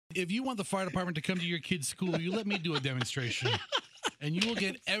If you want the fire department to come to your kid's school, you let me do a demonstration. And you will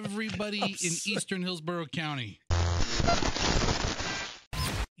get everybody in Eastern Hillsborough County.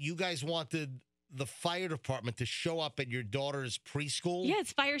 You guys wanted the fire department to show up at your daughter's preschool? Yeah,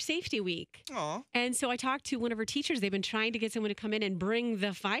 it's Fire Safety Week. Aw. And so I talked to one of her teachers. They've been trying to get someone to come in and bring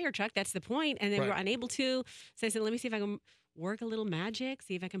the fire truck. That's the point. And they were unable to. So I said, let me see if I can work a little magic,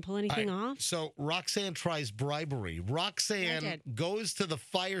 see if I can pull anything off. So Roxanne tries bribery. Roxanne goes to the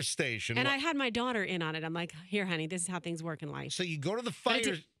fire station. And I had my daughter in on it. I'm like, here, honey, this is how things work in life. So you go to the fire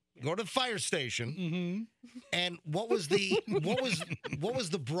station. And what was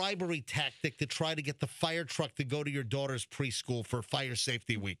the bribery tactic to try to get the fire truck to go to your daughter's preschool for Fire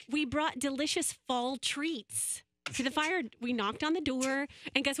Safety Week? We brought delicious fall treats to the fire. We knocked on the door,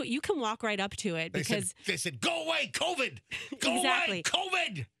 and guess what? You can walk right up to it because they said, "Go away, COVID! Go away,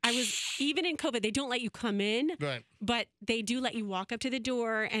 COVID!" Even in COVID, they don't let you come in, but they do let you walk up to the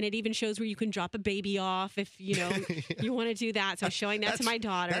door, and it even shows where you can drop a baby off if you want to do that. So showing that to my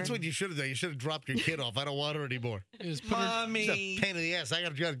daughter. That's what you should have done. You should have dropped your kid off. I don't want her anymore. Mommy, it's a pain in the ass. I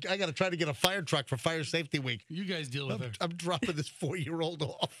got to try to get a fire truck for Fire Safety Week. You guys deal with her. I'm dropping this 4-year-old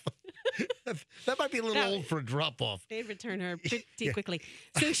off. That might be a little old for a drop off. They'd return her pretty quickly.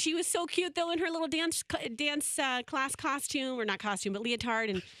 So she was so cute though in her little dance class costume, or not costume, but leotard.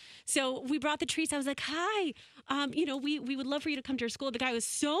 And so we brought the treats. I was like, "Hi, we would love for you to come to our school." The guy was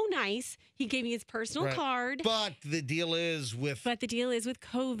so nice. He gave me his personal card. But the deal is with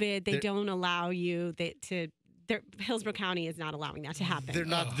COVID, they don't allow you to. Hillsborough County is not allowing that to happen. They're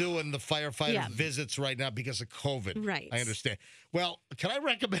not doing the firefighter visits right now because of COVID. Right. I understand. Well, can I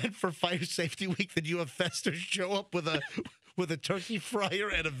recommend for Fire Safety Week that you have Fester show up with a turkey fryer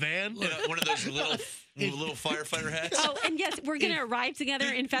and a van? One of those little firefighter hats. Oh, and yes, we're going to arrive together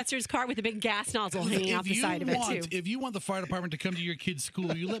in Fester's car with a big gas nozzle hanging out the side of it, too. If you want the fire department to come to your kid's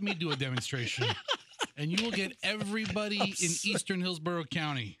school, you let me do a demonstration. And you will get everybody in Eastern Hillsborough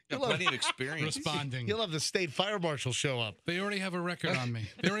County. Plenty of experience. Responding. You'll have the state fire marshal show up. They already have a record on me.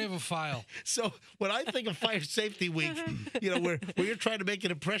 They already have a file. So when I think of Fire Safety Week, where you're trying to make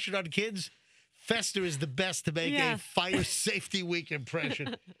an impression on kids, Fester is the best to make a Fire Safety Week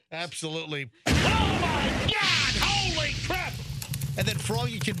impression. Absolutely. Oh, my God! Holy crap! And then for all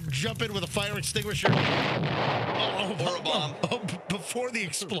you can jump in with a fire extinguisher. Or a bomb. Before the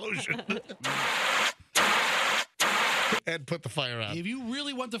explosion. And put the fire out. If you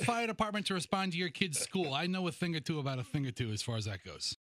really want the fire department to respond to your kid's school, I know a thing or two about a thing or two as far as that goes.